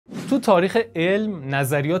تو تاریخ علم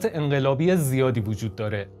نظریات انقلابی زیادی وجود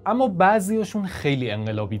داره، اما بعضیاشون خیلی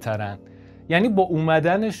انقلابی ترن. یعنی با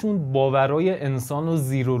اومدنشون باورای انسان رو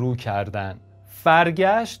زیر و رو کردن.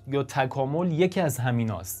 فرگشت یا تکامل یکی از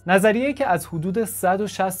همیناست. نظریه‌ای که از حدود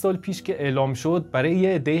 160 سال پیش که اعلام شد برای یه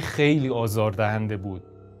عده خیلی آزاردهنده بود.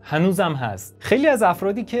 هنوزم هست. خیلی از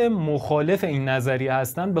افرادی که مخالف این نظریه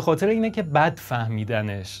هستن به خاطر اینه که بد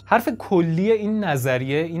فهمیدنش. حرف کلی این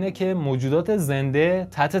نظریه اینه که موجودات زنده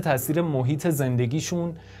تحت تاثیر محیط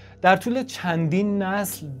زندگیشون در طول چندین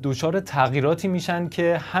نسل دچار تغییراتی میشن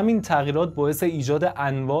که همین تغییرات باعث ایجاد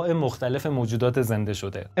انواع مختلف موجودات زنده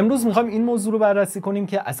شده. امروز میخوایم این موضوع رو بررسی کنیم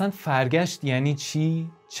که اصلا فرگشت یعنی چی؟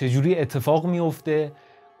 چجوری اتفاق میفته؟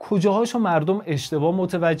 کجاهاشو مردم اشتباه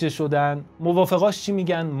متوجه شدن؟ موافقاش چی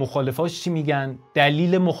میگن؟ مخالفاش چی میگن؟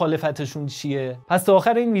 دلیل مخالفتشون چیه؟ پس تا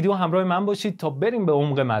آخر این ویدیو همراه من باشید تا بریم به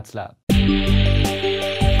عمق مطلب.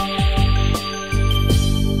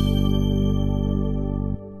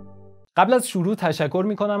 قبل از شروع تشکر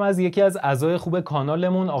میکنم از یکی از اعضای خوب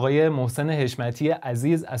کانالمون آقای محسن حشمتی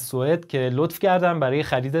عزیز از سوئد که لطف کردن برای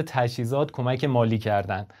خرید تجهیزات کمک مالی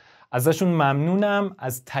کردن. ازشون ممنونم،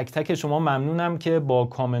 از تک تک شما ممنونم که با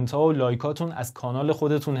کامنت ها و لایکاتون از کانال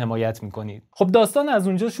خودتون حمایت میکنید. خب داستان از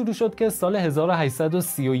اونجا شروع شد که سال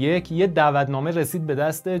 1831 یه دعوتنامه رسید به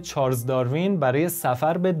دست چارلز داروین برای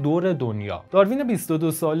سفر به دور دنیا. داروین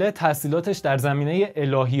 22 ساله تحصیلاتش در زمینه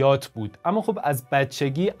الهیات بود، اما خب از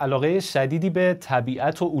بچگی علاقه شدیدی به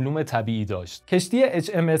طبیعت و علوم طبیعی داشت. کشتی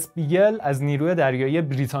HMS بیگل از نیروی دریایی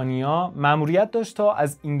بریتانیا مأموریت داشت تا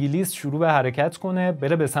از انگلیس شروع به حرکت کنه،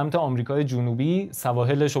 بره به سمت آمریکای جنوبی،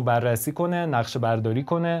 سواحلش رو بررسی کنه، نقشه برداری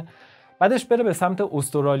کنه، بعدش بره به سمت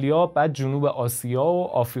استرالیا، بعد جنوب آسیا و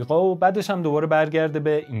آفریقا و بعدش هم دوباره برگرده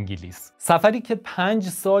به انگلیس. سفری که 5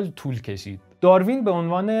 سال طول کشید. داروین به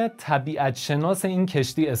عنوان طبیعت شناس این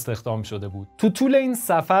کشتی استخدام شده بود. تو طول این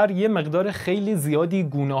سفر یه مقدار خیلی زیادی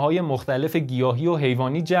گونه‌های مختلف گیاهی و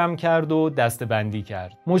حیوانی جمع کرد و دسته‌بندی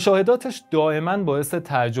کرد. مشاهداتش دائما باعث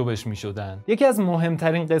تعجبش می‌شدن. یکی از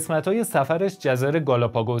مهمترین قسمت‌های سفرش جزایر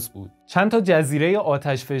گالاپاگوس بود. چند تا جزیره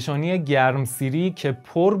آتشفشانی گرمسیری که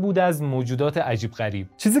پر بود از موجودات عجیب غریب.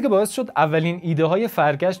 چیزی که باعث شد اولین ایده‌های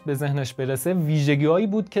فرگشت به ذهنش برسه ویژگی‌هایی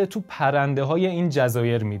بود که تو پرنده‌های این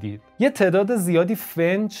جزایر می‌دید. یه تعداد زیادی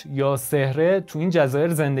فنچ یا سحره تو این جزایر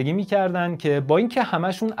زندگی میکردن که با اینکه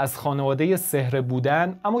همشون از خانواده سحره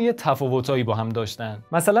بودن اما یه تفاوتایی با هم داشتن.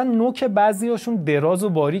 مثلا نوک بعضیاشون دراز و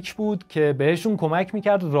باریک بود که بهشون کمک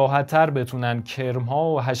میکرد راحت‌تر بتونن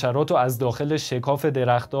کرم‌ها و حشرات رو از داخل شکاف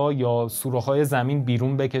درخت‌ها یا سوراخ‌های زمین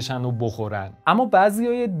بیرون بکشن و بخورن. اما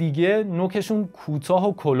بعضیای دیگه نوکشون کوتاه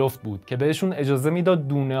و کلفت بود که بهشون اجازه میداد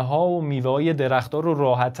دونه‌ها و میوه‌های درخت‌ها رو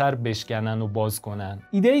راحت‌تر بشکنن و باز کنن.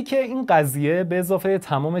 ایده‌ای که این قضیه به اضافه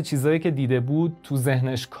تمام چیزایی که دیده بود تو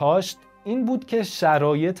ذهنش کاشت این بود که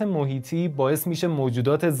شرایط محیطی باعث میشه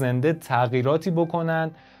موجودات زنده تغییراتی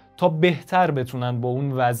بکنن تا بهتر بتونن با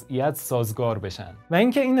اون وضعیت سازگار بشن و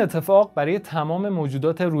اینکه این اتفاق برای تمام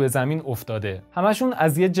موجودات روی زمین افتاده. همشون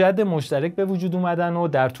از یه جد مشترک به وجود اومدن و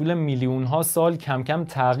در طول میلیون‌ها سال کم کم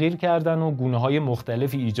تغییر کردن و گونه‌های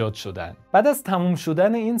مختلفی ایجاد شدن. بعد از تموم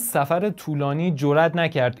شدن این سفر طولانی جرئت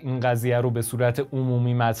نکرد این قضیه رو به صورت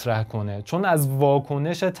عمومی مطرح کنه، چون از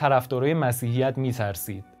واکنش طرفدارای مسیحیت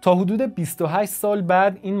میترسید. تا حدود 28 سال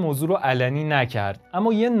بعد این موضوع رو علنی نکرد،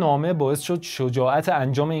 اما یه نامه باعث شد شجاعت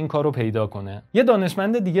انجام این کار رو پیدا کنه. یه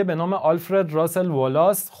دانشمند دیگه به نام آلفرد راسل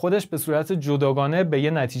والاس خودش به صورت جداگانه به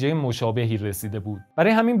یه نتیجه مشابهی رسیده بود.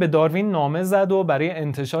 برای همین به داروین نامه زد و برای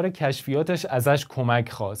انتشار کشفیاتش ازش کمک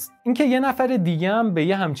خواست. اینکه یه نفر دیگه هم به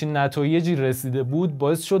یه همچین نتایجی رسیده بود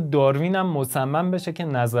باعث شد داروین هم مصمم بشه که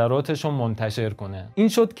نظراتش رو منتشر کنه. این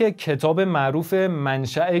شد که کتاب معروف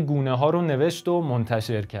منشأ گونه‌ها رو نوشت و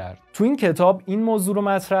منتشر کرد. تو این کتاب این موضوع رو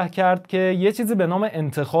مطرح کرد که یه چیزی به نام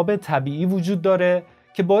انتخاب طبیعی وجود داره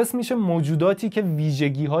که باعث میشه موجوداتی که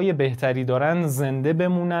ویژگی‌های بهتری دارن زنده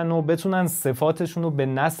بمونن و بتونن صفاتشون رو به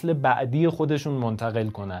نسل بعدی خودشون منتقل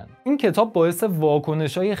کنن. این کتاب باعث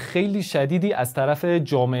واکنش‌های خیلی شدیدی از طرف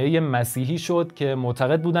جامعه مسیحی شد که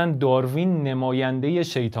معتقد بودن داروین نماینده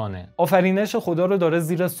شیطانه. آفرینش خدا رو داره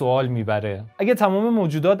زیر سوال میبره. اگه تمام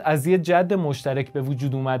موجودات از یه جد مشترک به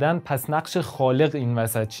وجود اومدن، پس نقش خالق این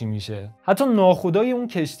وسط چی میشه؟ حتی ناخدای اون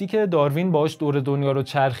کشتی که داروین باهاش دور دنیا رو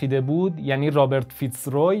چرخیده بود، یعنی رابرت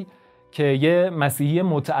فیتزروی که یه مسیحی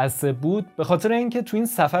متعصب بود، به خاطر اینکه تو این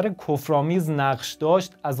سفر کفرآمیز نقش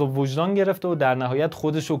داشت عذاب وجدان گرفت و در نهایت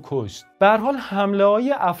خودش رو کشت. به هر حال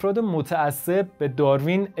حمله‌های افراد متعصب به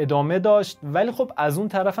داروین ادامه داشت، ولی خب از اون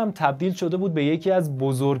طرف هم تبدیل شده بود به یکی از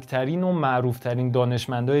بزرگترین و معروفترین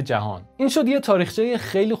دانشمندای جهان. این شد یه تاریخچه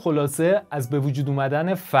خیلی خلاصه از به وجود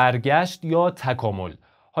اومدن فرگشت یا تکامل.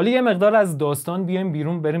 حالا یه مقدار از داستان بیایم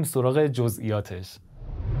بیرون، بریم سراغ جزئیاتش.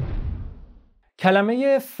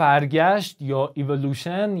 کلمه فرگشت یا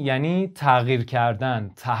ایولوشن یعنی تغییر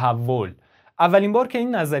کردن، تحول. اولین بار که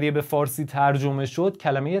این نظریه به فارسی ترجمه شد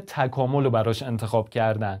کلمه تکامل رو براش انتخاب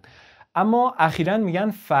کردن، اما اخیراً میگن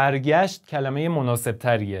فرگشت کلمه مناسب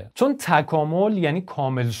تریه، چون تکامل یعنی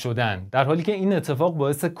کامل شدن، در حالی که این اتفاق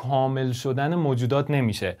باعث کامل شدن موجودات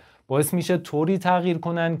نمیشه، باعث میشه طوری تغییر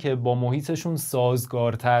کنن که با محیطشون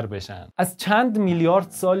سازگارتر بشن. از چند میلیارد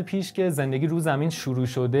سال پیش که زندگی رو زمین شروع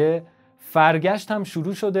شده، فرگشت هم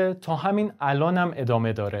شروع شده، تا همین الان هم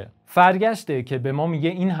ادامه داره. فرگشته که به ما میگه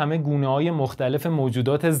این همه گونه‌های مختلف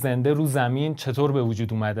موجودات زنده رو زمین چطور به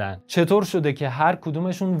وجود اومدن، چطور شده که هر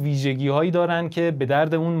کدومشون ویژگی‌هایی دارن که به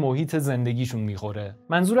درد اون محیط زندگیشون میخوره.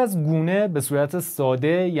 منظور از گونه به صورت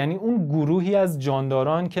ساده یعنی اون گروهی از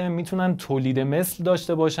جانداران که میتونن تولید مثل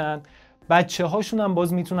داشته باشن، بچه هاشون هم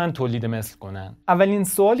باز میتونن تولید مثل کنن. اولین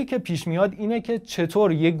سوالی که پیش میاد اینه که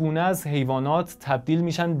چطور یک گونه از حیوانات تبدیل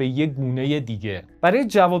میشن به یک گونه دیگه. برای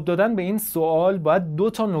جواب دادن به این سوال باید 2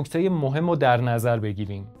 تا نکته مهم رو در نظر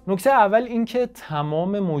بگیریم. نکته اول این که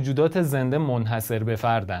تمام موجودات زنده منحصر به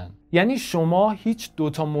فردن. یعنی شما هیچ 2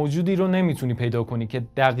 تا موجودی رو نمیتونی پیدا کنی که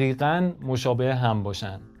دقیقاً مشابه هم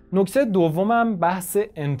باشن. نکته دومم بحث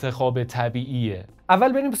انتخاب طبیعیه.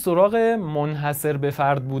 اول بریم سراغ منحصر به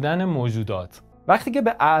فرد بودن موجودات. وقتی که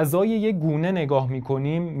به اعضای یک گونه نگاه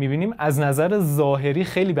میکنیم میبینیم از نظر ظاهری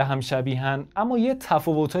خیلی به هم شبیهن، اما یه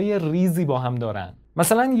تفاوت‌های ریزی با هم دارن.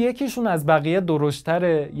 مثلا یکیشون از بقیه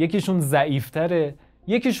درشتره، یکیشون ضعیفتره،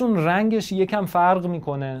 یکیشون رنگش یکم فرق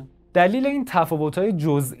میکنه. دلیل این تفاوت‌های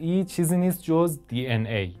جزئی چیزی نیست جز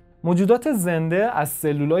DNA. موجودات زنده از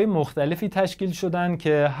سلولای مختلفی تشکیل شدن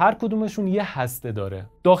که هر کدومشون یه هسته داره.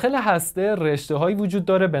 داخل هسته رشته‌هایی وجود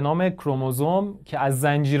داره به نام کروموزوم که از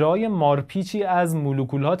زنجیرهای مارپیچی از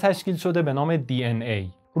مولکول‌ها تشکیل شده به نام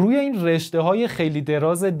DNA. روی این رشته‌های خیلی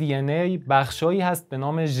دراز DNA بخشایی هست به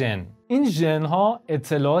نام ژن. این ژن‌ها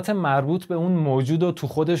اطلاعات مربوط به اون موجود رو تو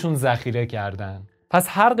خودشون ذخیره کردن. پس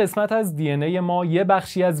هر قسمت از دی ما یه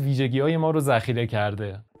بخشی از ویژگی‌های ما رو ذخیره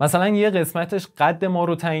کرده. مثلا یه قسمتش قد ما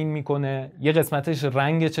رو تعیین میکنه، یه قسمتش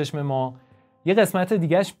رنگ چشم ما، یه قسمت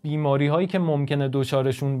دیگهش بیماری‌هایی که ممکنه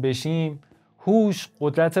دچارشون بشیم، هوش،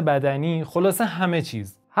 قدرت بدنی، خلاصه همه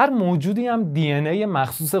چیز. هر موجودی هم دی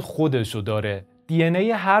مخصوص خودش رو داره.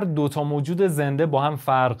 دی هر 2 تا موجود زنده با هم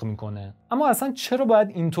فرق میکنه. اما اصلا چرا باید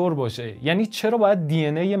اینطور باشه؟ یعنی چرا باید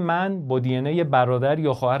دی من با دی برادر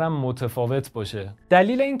یا خواهرم متفاوت باشه؟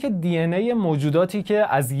 دلیل اینکه دی موجوداتی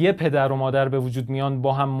که از یه پدر و مادر به وجود میان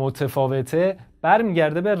با هم متفاوته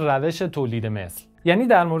برمیگرده به روش تولید مثل. یعنی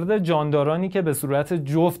در مورد جاندارانی که به صورت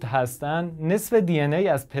جفت هستن، نصف دی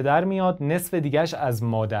از پدر میاد، نصف دیگهش از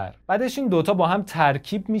مادر. بعدش این 2 تا با هم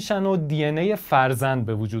ترکیب میشن و دی فرزند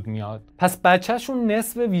به وجود میاد. پس بچه‌شون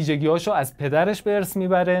نصف ویژگی‌هاشو از پدرش به ارث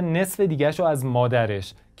میبره، نصف دیگه‌شو از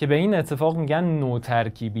مادرش، که به این اتفاق میگن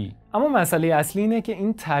نوترکیبی. اما مسئله اصلی اینه که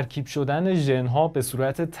این ترکیب شدن ژن‌ها به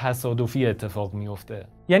صورت تصادفی اتفاق میفته.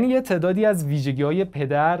 یعنی یه تعدادی از ویژگی‌های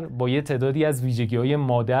پدر با یه تعدادی از ویژگی‌های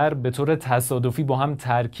مادر به طور تصادفی با هم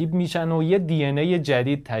ترکیب میشن و یه دی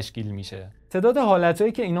جدید تشکیل میشه. تعداد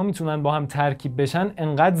حالتایی که اینا میتونن با هم ترکیب بشن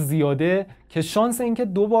انقدر زیاده که شانس اینکه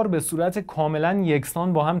 2 بار به صورت کاملا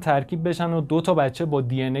یکسان با هم ترکیب بشن و 2 تا بچه با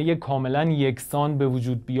دی کاملا یکسان به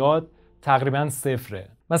وجود بیاد تقریبا 0.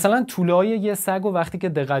 مثلا طوله‌های یه سگ و وقتی که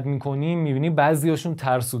دقت می‌کنی می‌بینی بعضیاشون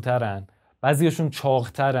ترسوترن، بعضیاشون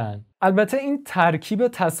چاق‌ترن. البته این ترکیب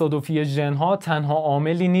تصادفی ژن‌ها تنها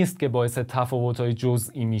عاملی نیست که باعث تفاوت‌های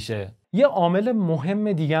جزئی میشه. یه عامل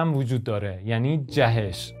مهم دیگه هم وجود داره، یعنی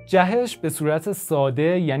جهش. جهش به صورت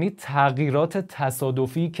ساده یعنی تغییرات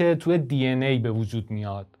تصادفی که توی دی به وجود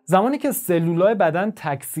میاد. زمانی که سلولای بدن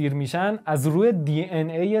تکثیر میشن، از روی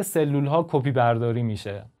دی سلول‌ها کپی برداری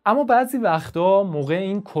میشه. اما بعضی وقتا موقع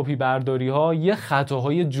این کپی برداری ها یه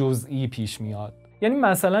خطاهای جزئی پیش میاد. یعنی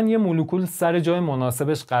مثلا یه مولکول سر جای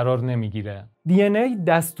مناسبش قرار نمیگیره. دی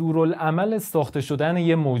دستورالعمل ساخته شدن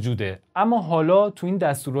یه موجوده، اما حالا تو این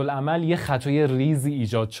دستورالعمل یه خطای ریزی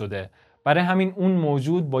ایجاد شده. برای همین اون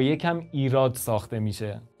موجود با یکم ایراد ساخته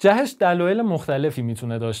میشه. جهش دلایل مختلفی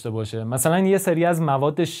میتونه داشته باشه. مثلا یه سری از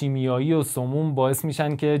مواد شیمیایی و سموم باعث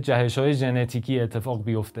میشن که جهش‌های ژنتیکی اتفاق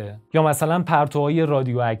بیفته، یا مثلا پرتوهای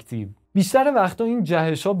رادیواکتیو. بیشتر وقتا این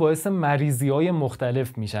جهش‌ها باعث مریضی‌های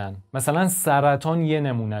مختلف میشن. مثلا سرطان یه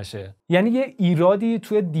نمونهشه. یعنی یه ایرادی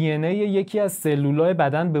توی دی یکی از سلولای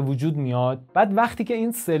بدن به وجود میاد، بعد وقتی که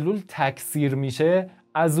این سلول تکثیر میشه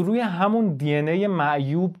از روی همون دی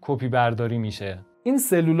معیوب کپی برداری میشه. این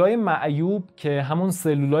سلولای معیوب که همون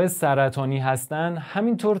سلولای سرطانی هستن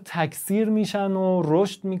همینطور تکثیر میشن و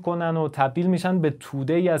رشد میکنن و تبدیل میشن به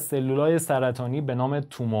توده‌ای از سلولای سرطانی به نام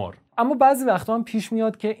تومور. اما بعضی وقتا هم پیش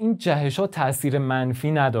میاد که این جهش‌ها تأثیر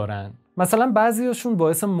منفی ندارن. مثلا بعضیاشون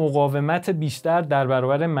باعث مقاومت بیشتر در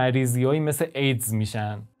برابر مریضی‌هایی مثل ایدز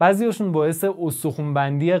میشن. بعضیاشون باعث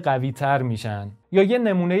استخوان‌بندی قوی‌تر میشن. یا یه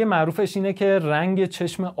نمونه معروفش اینه که رنگ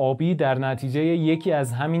چشم آبی در نتیجه یکی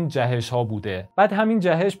از همین جهش‌ها بوده. بعد همین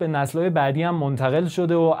جهش به نسل‌های بعدی هم منتقل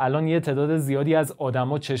شده و الان یه تعداد زیادی از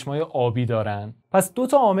آدما چشمای آبی دارن. پس دو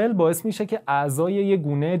تا عامل باعث میشه که اعضای یه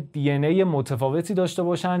گونه دی ان ای متفاوتی داشته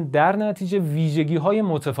باشن، در نتیجه ویژگی‌های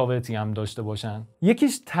متفاوتی هم داشته باشن.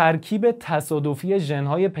 یکیش ترکیب تصادفی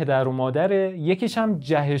ژن‌های پدر و مادره، یکیش هم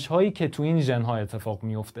جهش‌هایی که تو این ژن‌ها اتفاق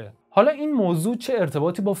میفته. حالا این موضوع چه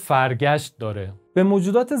ارتباطی با فرگشت داره؟ به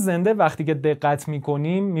موجودات زنده وقتی که دقت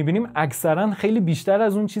میکنیم میبینیم اکثرا خیلی بیشتر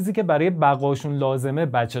از اون چیزی که برای بقاشون لازمه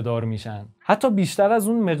بچه دار میشن. حتی بیشتر از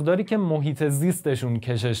اون مقداری که محیط زیستشون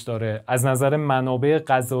کشش داره از نظر منابع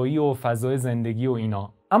غذایی و فضای زندگی و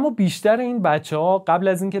اینا. اما بیشتر این بچه‌ها قبل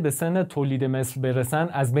از اینکه به سن تولید مثل برسن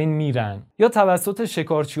از بین میرن، یا توسط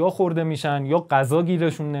شکارچی‌ها خورده میشن، یا غذا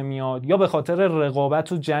گیرشون نمیاد، یا به خاطر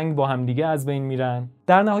رقابت و جنگ با همدیگه از بین میرن.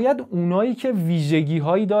 در نهایت اونایی که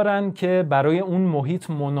ویژگی‌هایی دارن که برای اون محیط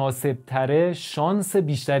مناسب‌تره شانس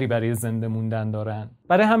بیشتری برای زنده موندن دارن.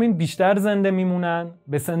 برای همین بیشتر زنده میمونن،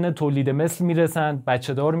 به سن تولید مثل میرسن،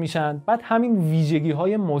 بچه دار میشن، بعد همین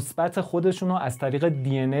ویژگی‌های مثبت خودشون رو از طریق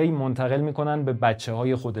دی ان ای منتقل میکنن به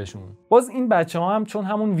بچه‌های خودشون. باز این بچه‌ها هم چون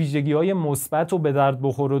همون ویژگی‌های مثبت رو به درد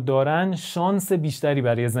بخور دارن، شانس بیشتری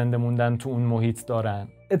برای زنده موندن تو اون محیط دارن.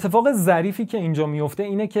 اتفاق ظریفی که اینجا میفته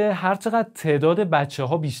اینه که هر چقدر تعداد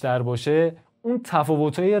بچه‌ها بیشتر باشه، اون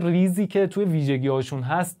تفاوت‌های ریزی که توی ویژگی‌هاشون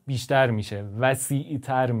هست بیشتر میشه،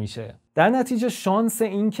 وسیع‌تر میشه. در نتیجه شانس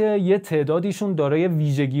این که یه تعدادیشون دارای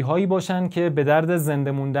ویژگی‌هایی باشن که به درد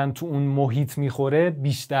زنده موندن تو اون محیط میخوره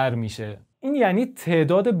بیشتر میشه. این یعنی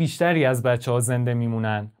تعداد بیشتری از بچه‌ها زنده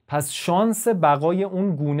میمونن، پس شانس بقای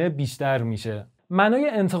اون گونه بیشتر میشه. معنای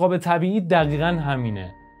انتخاب طبیعی دقیقاً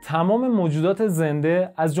همینه. تمام موجودات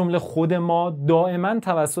زنده از جمله خود ما دائما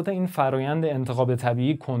توسط این فرایند انتخاب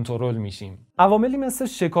طبیعی کنترل میشیم. عواملی مثل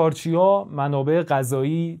شکارچی‌ها، منابع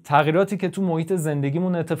غذایی، تغییراتی که تو محیط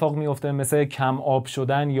زندگیمون اتفاق میفته مثل کم آب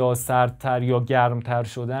شدن یا سردتر یا گرمتر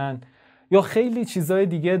شدن یا خیلی چیزای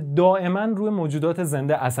دیگه دائما روی موجودات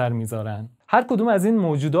زنده اثر میذارن. هر کدوم از این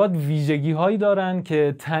موجودات ویژگی‌هایی دارن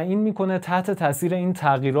که تعیین میکنه تحت تاثیر این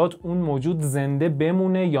تغییرات اون موجود زنده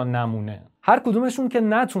بمونه یا نمونه. هر کدومشون که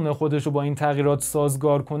نتونه خودشو با این تغییرات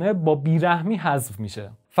سازگار کنه با بیرحمی حذف میشه.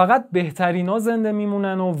 فقط بهترینا زنده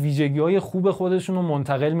میمونن و ویژگی‌های خوب خودشون رو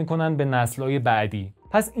منتقل میکنن به نسل‌های بعدی.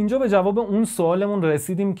 پس اینجا به جواب اون سوالمون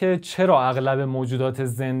رسیدیم که چرا اغلب موجودات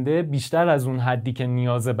زنده بیشتر از اون حدی که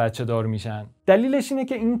نیاز بچه دار میشن. دلیلش اینه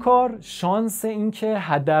که این کار شانس این که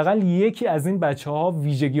حداقل یکی از این بچه‌ها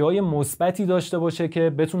ویژگی‌های مثبتی داشته باشه که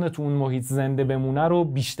بتونه تو اون محیط زنده بمونه رو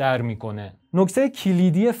بیشتر میکنه. نکته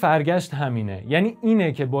کلیدی فرگشت همینه، یعنی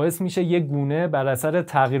اینه که باعث میشه یک گونه بر اثر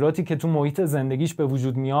تغییراتی که تو محیط زندگیش به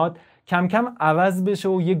وجود میاد کم کم عوض بشه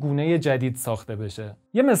و یه گونه جدید ساخته بشه.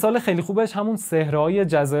 یه مثال خیلی خوبش همون صحراهای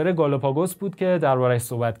جزایر گالاپاگوس بود که درباره‌اش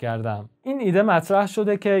صحبت کردم. این ایده مطرح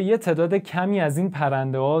شده که یه تعداد کمی از این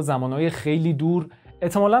پرنده‌ها زمانهای خیلی دور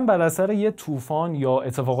احتمالاً بر اثر یه طوفان یا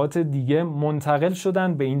اتفاقات دیگه منتقل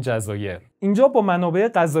شدن به این جزایر. اینجا با منابع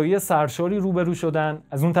غذایی سرشاری روبرو شدن،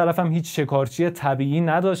 از اون طرف هم هیچ شکارچی طبیعی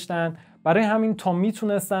نداشتن، برای همین تا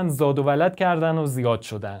میتونستن زاد و ولد کردن و زیاد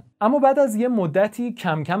شدن. اما بعد از یه مدتی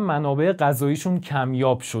کم کم منابع غذاییشون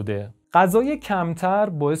کمیاب شده. غذای کمتر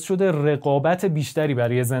باعث شده رقابت بیشتری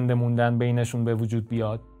برای زنده موندن بینشون به وجود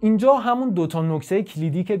بیاد. اینجا همون دوتا نکته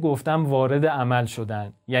کلیدی که گفتم وارد عمل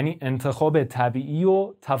شدن، یعنی انتخاب طبیعی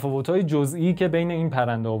و تفاوت‌های جزئی که بین این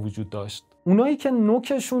پرنده‌ها وجود داشت. اونایی که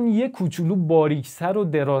نوکشون یه کوچولو باریکتر و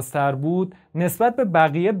درازتر بود نسبت به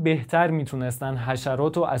بقیه بهتر میتونستن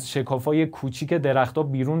حشرات رو از شکافای کوچیک درخت‌ها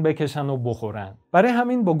بیرون بکشن و بخورن. برای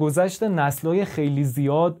همین با گذشت نسل‌های خیلی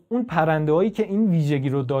زیاد اون پرنده‌هایی که این ویژگی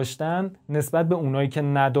رو داشتن نسبت به اونایی که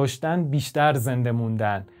نداشتن بیشتر زنده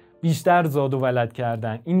موندن، بیشتر زاد و ولد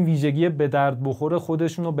کردن. این ویژگی به درد بخور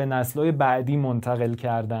خودشون رو به نسل‌های بعدی منتقل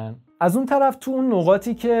کردن. از اون طرف تو اون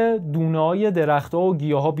نقاطی که دونه‌های درخت‌ها و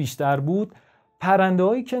گیاها بیشتر بود،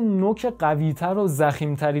 پرنده‌هایی که نوک قوی‌تر و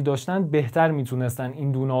ضخیم‌تری داشتن بهتر میتونستن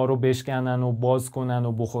این دونه‌ها رو بشکنن و باز کنن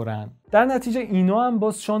و بخورن. در نتیجه اینا هم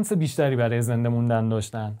باز شانس بیشتری برای زنده موندن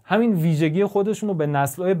داشتن. همین ویژگی خودشون رو به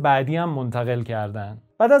نسل‌های بعدی هم منتقل کردن.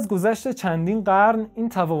 بعد از گذشت چندین قرن این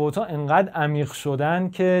تفاوت‌ها انقدر عمیق شدن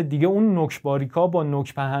که دیگه اون نوک باریکا با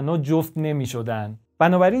نوک پهنا جفت نمی‌شدن.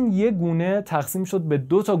 بنابراین یک گونه تقسیم شد به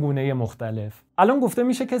 2 تا گونه مختلف. الان گفته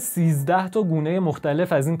میشه که 13 تا گونه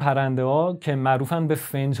مختلف از این پرنده ها که معروفن به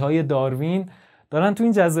فنج‌های داروین دارن تو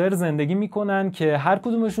این جزایر زندگی میکنن که هر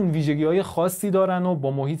کدومشون ویژگی‌های خاصی دارن و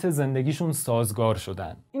با محیط زندگیشون سازگار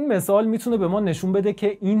شدن. این مثال میتونه به ما نشون بده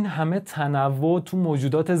که این همه تنوع تو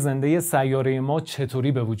موجودات زنده سیاره ما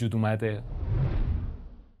چطوری به وجود اومده.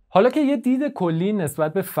 حالا که یه دید کلی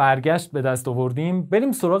نسبت به فرگشت به دست آوردیم،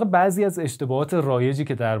 بریم سراغ بعضی از اشتباهات رایجی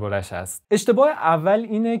که دربارش هست. اشتباه اول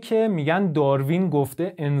اینه که میگن داروین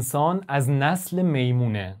گفته انسان از نسل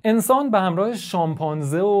میمونه. انسان به همراه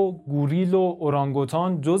شامپانزه و گوریل و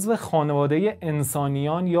اورانگوتان جزو خانواده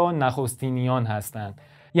انسانیان یا نخستینیان هستند.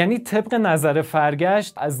 یعنی طبق نظر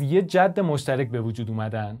فرگشت از یه جد مشترک به وجود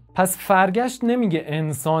اومدن. پس فرگشت نمیگه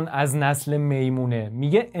انسان از نسل میمونه،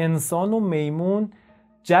 میگه انسان و میمون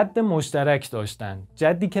جد مشترک داشتن،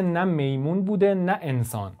 جدی که نه میمون بوده نه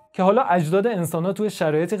انسان، که حالا اجداد انسان‌ها توی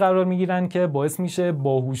شرایطی قرار میگیرن که باعث میشه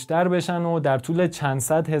باهوشتر بشن و در طول چند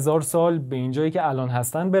صد هزار سال به اینجایی که الان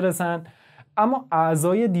هستن برسن، اما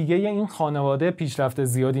اعضای دیگه این خانواده پیشرفت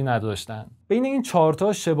زیادی نداشتن. بین این 4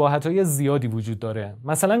 تا شباهت‌های زیادی وجود داره.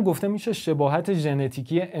 مثلا گفته میشه شباهت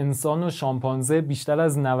ژنتیکی انسان و شامپانزه بیشتر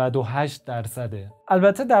از 98%.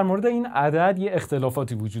 البته در مورد این عدد یه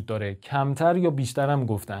اختلافاتی وجود داره، کمتر یا بیشتر هم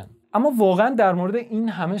گفتن. اما واقعا در مورد این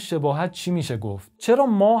همه شباهت چی میشه گفت؟ چرا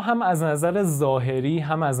ما هم از نظر ظاهری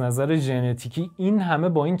هم از نظر ژنتیکی این همه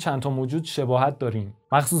با این چند تا موجود شباهت داریم،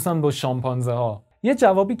 مخصوصا با شامپانزه ها؟ یه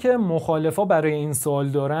جوابی که مخالفا برای این سوال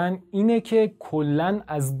دارن اینه که کلاً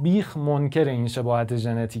از بیخ منکر این شباهت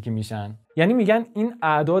ژنتیکی میشن. یعنی میگن این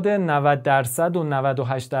اعداد 90% و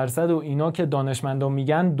 98% و اینا که دانشمندان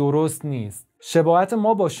میگن درست نیست. شباهت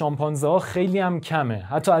ما با شامپانزه ها خیلی هم کمه،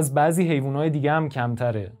 حتی از بعضی حیوانات دیگه هم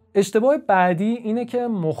کمتره. اشتباه بعدی اینه که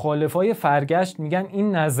مخالفای فرگشت میگن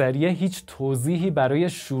این نظریه هیچ توضیحی برای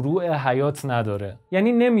شروع حیات نداره.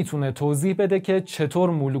 یعنی نمیتونه توضیح بده که چطور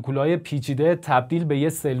مولکولای پیچیده تبدیل به یه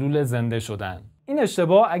سلول زنده شدن. این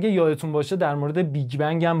اشتباه اگه یادتون باشه در مورد بیگ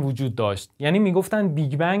بنگ هم وجود داشت. یعنی میگفتن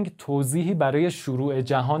بیگ بنگ توضیحی برای شروع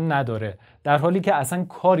جهان نداره، در حالی که اصلا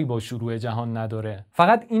کاری با شروع جهان نداره.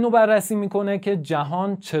 فقط اینو بررسی میکنه که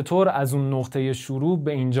جهان چطور از اون نقطه شروع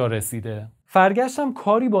به اینجا رسیده. فرگشت هم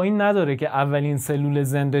کاری با این نداره که اولین سلول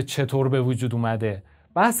زنده چطور به وجود اومده.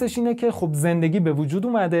 بحثش اینه که خب زندگی به وجود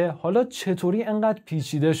اومده، حالا چطوری انقدر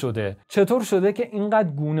پیچیده شده؟ چطور شده که اینقدر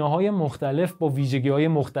گونه‌های مختلف با ویژگی‌های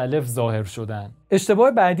مختلف ظاهر شدن؟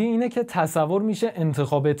 اشتباه بعدی اینه که تصور میشه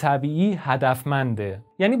انتخاب طبیعی هدفمنده.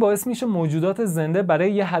 یعنی باعث میشه موجودات زنده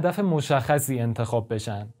برای یه هدف مشخصی انتخاب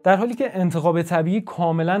بشن، در حالی که انتخاب طبیعی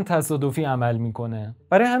کاملا تصادفی عمل میکنه.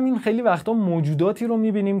 برای همین خیلی وقتا موجوداتی رو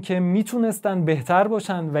میبینیم که میتونستن بهتر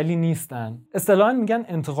باشن ولی نیستن. اصطلاحاً میگن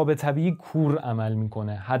انتخاب طبیعی کور عمل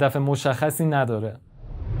میکنه، هدف مشخصی نداره.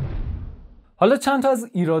 حالا چند تا از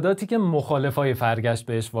ایراداتی که مخالفای فرگشت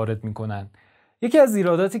بهش وارد میکنن. یکی از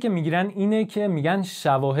ایراداتی که میگیرن اینه که میگن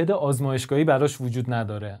شواهد آزمایشگاهی براش وجود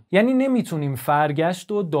نداره. یعنی نمیتونیم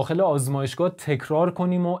فرگشت رو داخل آزمایشگاه تکرار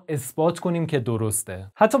کنیم و اثبات کنیم که درسته.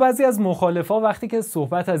 حتی بعضی از مخالفا وقتی که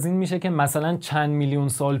صحبت از این میشه که مثلا چند میلیون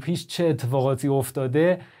سال پیش چه اتفاقاتی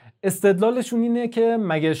افتاده، استدلالشون اینه که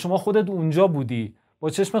مگه شما خودت اونجا بودی؟ با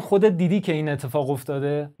چشم خودت دیدی که این اتفاق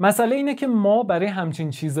افتاده؟ مسئله اینه که ما برای همچین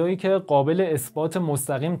چیزایی که قابل اثبات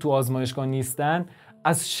مستقیم تو آزمایشگاه نیستن،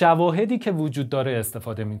 از شواهدی که وجود داره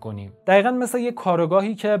استفاده میکنیم. دقیقاً مثل یه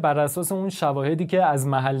کارآگاهی که بر اساس اون شواهدی که از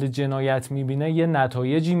محل جنایت میبینه یه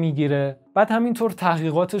نتایجی میگیره، بعد همینطور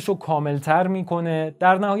تحقیقاتش رو کاملتر میکنه،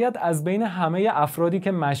 در نهایت از بین همه افرادی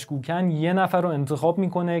که مشکوکن یه نفر رو انتخاب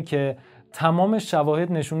میکنه که تمام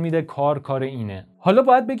شواهد نشون میده کار اینه. حالا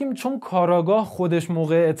باید بگیم چون کارآگاه خودش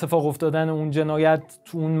موقع اتفاق افتادن اون جنایت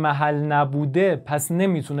تو اون محل نبوده، پس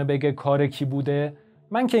نمیتونه بگه کار کی بوده؟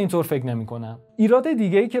 من که اینطور فکر نمی کنم. ایراد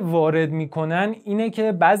دیگه‌ای که وارد میکنن اینه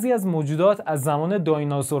که بعضی از موجودات از زمان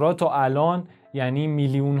دایناسورها تا الان، یعنی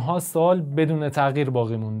میلیون ها سال، بدون تغییر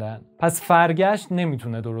باقی موندن. پس فرگشت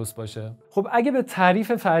نمیتونه درست باشه. خب اگه به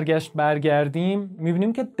تعریف فرگشت برگردیم،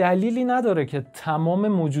 میبینیم که دلیلی نداره که تمام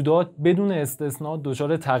موجودات بدون استثنا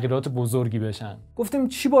دچار تغییرات بزرگی بشن. گفتیم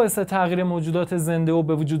چی باعث تغییر موجودات زنده و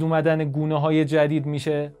به وجود اومدن گونه‌های جدید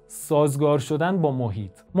میشه؟ سازگار شدن با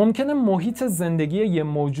محیط. ممکنه محیط زندگی یه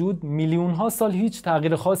موجود میلیون ها سال هیچ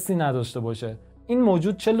تغییر خاصی نداشته باشه. این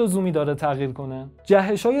موجود چه لزومی داره تغییر کنه؟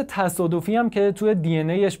 جهش‌های تصادفی هم که توی دی ان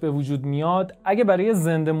ایش به وجود میاد، اگه برای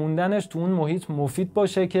زنده موندنش تو اون محیط مفید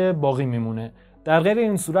باشه که باقی میمونه. در غیر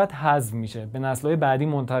این صورت حذف میشه، به نسل‌های بعدی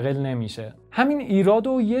منتقل نمیشه. همین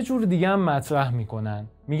ایرادو یه جور دیگه هم مطرح میکنن.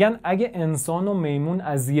 میگن اگه انسان و میمون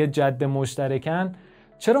از یه جد مشترکن،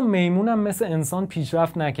 چرا میمونم مثل انسان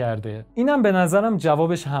پیشرفت نکرده؟ اینم به نظرم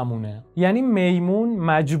جوابش همونه. یعنی میمون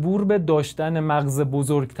مجبور به داشتن مغز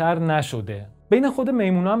بزرگتر نشده. بین خود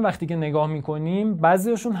میمونا هم وقتی که نگاه میکنیم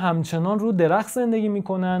بعضیاشون همچنان رو درخت زندگی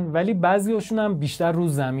میکنن ولی بعضیاشون هم بیشتر رو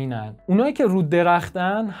زمینن. اونایی که رو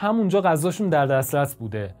درختن همونجا غذاشون در دسترس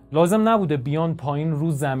بوده. لازم نبوده بیان پایین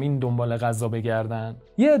رو زمین دنبال غذا بگردن.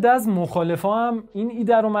 یه عده از مخالفا هم این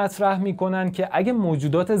ایده رو مطرح میکنن که اگه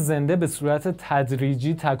موجودات زنده به صورت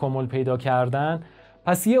تدریجی تکامل پیدا کردن،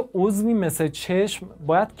 پس یه عضوی مثل چشم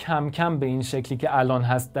باید کم کم به این شکلی که الان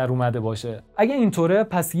هست در اومده باشه. اگه اینطوره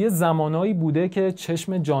پس یه زمانایی بوده که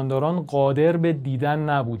چشم جانداران قادر به دیدن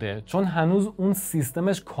نبوده، چون هنوز اون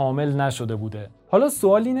سیستمش کامل نشده بوده. حالا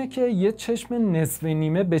سوال اینه که یه چشم نصف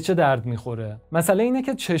نیمه به چه درد میخوره؟ مسئله اینه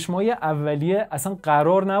که چشمای اولیه اصلا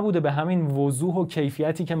قرار نبوده به همین وضوح و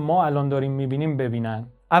کیفیتی که ما الان داریم میبینیم ببینن.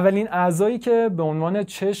 اولین اعضایی که به عنوان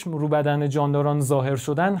چشم رو بدن جانداران ظاهر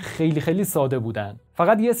شدن خیلی ساده بودن.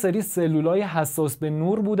 فقط یه سری سلولای حساس به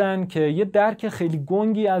نور بودن که یه درک خیلی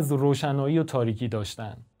گنگی از روشنایی و تاریکی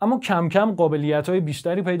داشتن. اما کم کم قابلیت‌های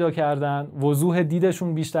بیشتری پیدا کردن، وضوح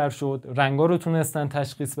دیدشون بیشتر شد، رنگا رو تونستن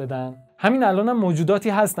تشخیص بدن. همین الان هم موجوداتی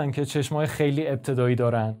هستن که چشمای خیلی ابتدایی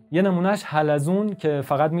دارن. یه نمونهش حلزون که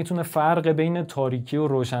فقط میتونه فرق بین تاریکی و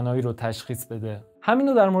روشنایی رو تشخیص بده.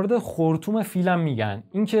 همینو در مورد خرطوم فیل هم میگن.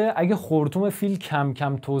 اینکه اگه خرطوم فیل کم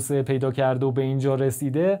کم توسعه پیدا کرده و به اینجا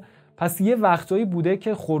رسیده، پس یه وقتایی بوده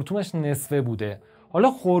که خرطومش نصفه بوده.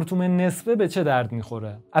 حالا خرطوم نصفه به چه درد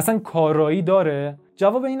میخوره؟ اصلا کارایی داره؟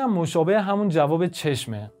 جواب اینم مشابه همون جواب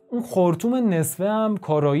چشمه. اون خرطوم نصفه هم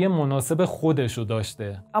کارایی مناسب خودش رو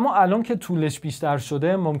داشته. اما الان که طولش بیشتر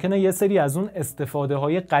شده ممکنه یه سری از اون استفاده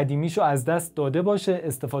های قدیمیشو از دست داده باشه،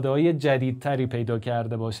 استفاده های جدیدتری پیدا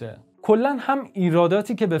کرده باشه. کلاً هم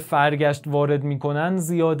ایراداتی که به فرگشت وارد میکنن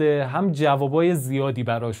زیاده، هم جوابای زیادی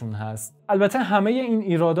براشون هست. البته همه این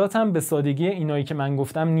ایرادات هم به سادگی اینایی که من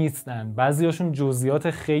گفتم نیستن. بعضیاشون جزئیات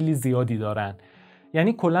خیلی زیادی دارن.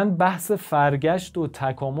 یعنی کلاً بحث فرگشت و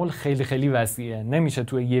تکامل خیلی وسیعه. نمیشه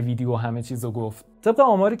توی یه ویدیو همه چیزو گفت. طبق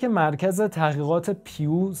آماری که مرکز تحقیقات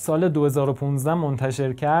پیو سال 2015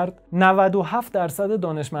 منتشر کرد، 97%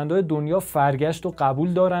 دانشمندای دنیا فرگشت و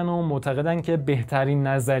قبول دارن و معتقدن که بهترین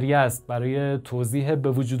نظریه است برای توضیح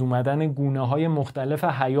به وجود اومدن گونه‌های مختلف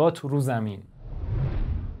حیات رو زمین.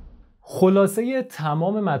 خلاصه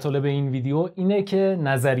تمام مطالب این ویدیو اینه که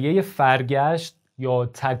نظریه فرگشت یا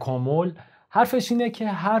تکامل حرفش اینه که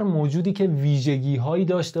هر موجودی که ویژگی‌هایی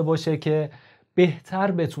داشته باشه که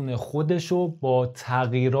بهتر بتونه خودشو با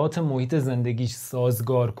تغییرات محیط زندگیش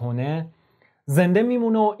سازگار کنه، زنده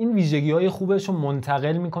میمونه و این ویژگی‌های خوبشو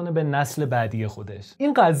منتقل میکنه به نسل بعدی خودش.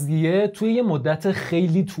 این قضیه توی یه مدت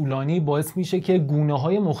خیلی طولانی باعث میشه که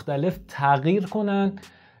گونه‌های مختلف تغییر کنن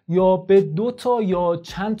یا به 2 تا یا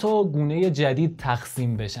چند تا گونه جدید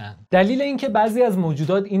تقسیم بشن. دلیل اینکه بعضی از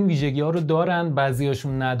موجودات این ویژگی‌ها رو دارن،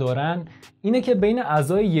 بعضیاشون ندارن، اینه که بین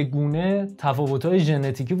اعضای یک گونه تفاوت‌های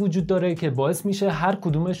ژنتیکی وجود داره که باعث میشه هر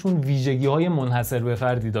کدومشون ویژگی‌های منحصر به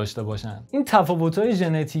فردی داشته باشن. این تفاوت‌های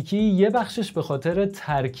ژنتیکی یه بخشش به خاطر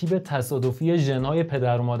ترکیب تصادفی ژن‌های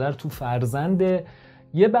پدر و مادر تو فرزنده،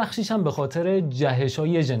 یه بخشیش هم به خاطر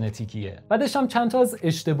جهش‌های ژنتیکیه. بعدش هم چند تا از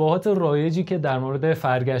اشتباهات رایجی که در مورد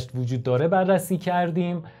فرگشت وجود داره بررسی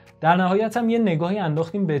کردیم. در نهایت هم یه نگاهی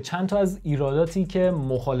انداختیم به چند تا از ایراداتی که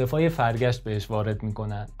مخالفای فرگشت بهش وارد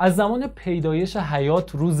میکنن. از زمان پیدایش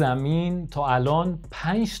حیات رو زمین تا الان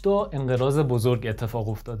 5 تا انقراض بزرگ اتفاق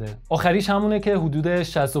افتاده. آخریش همونه که حدود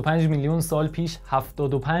 65 میلیون سال پیش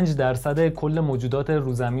 75% کل موجودات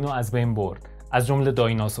رو زمین رو از بین برد، از جمله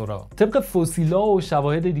دایناسورها. طبق فسیل‌ها و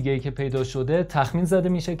شواهد دیگه‌ای که پیدا شده تخمین زده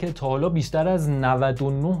میشه که تا حالا بیشتر از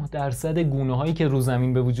 99% گونه‌هایی که رو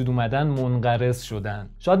زمین به وجود اومدن منقرض شدن.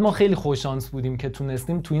 شاید ما خیلی خوششانس بودیم که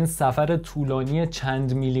تونستیم تو این سفر طولانی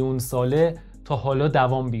چند میلیون ساله تا حالا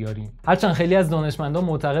دوام بیاریم. هرچند خیلی از دانشمندان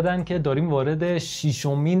معتقدن که داریم وارد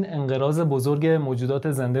 6مین انقراض بزرگ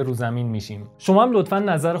موجودات زنده رو زمین میشیم. شما هم لطفاً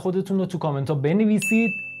نظر خودتون رو تو کامنت‌ها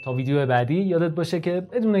بنویسید. تا ویدیو بعدی یادت باشه که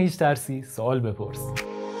بدون هیچ ترسی سوال بپرس.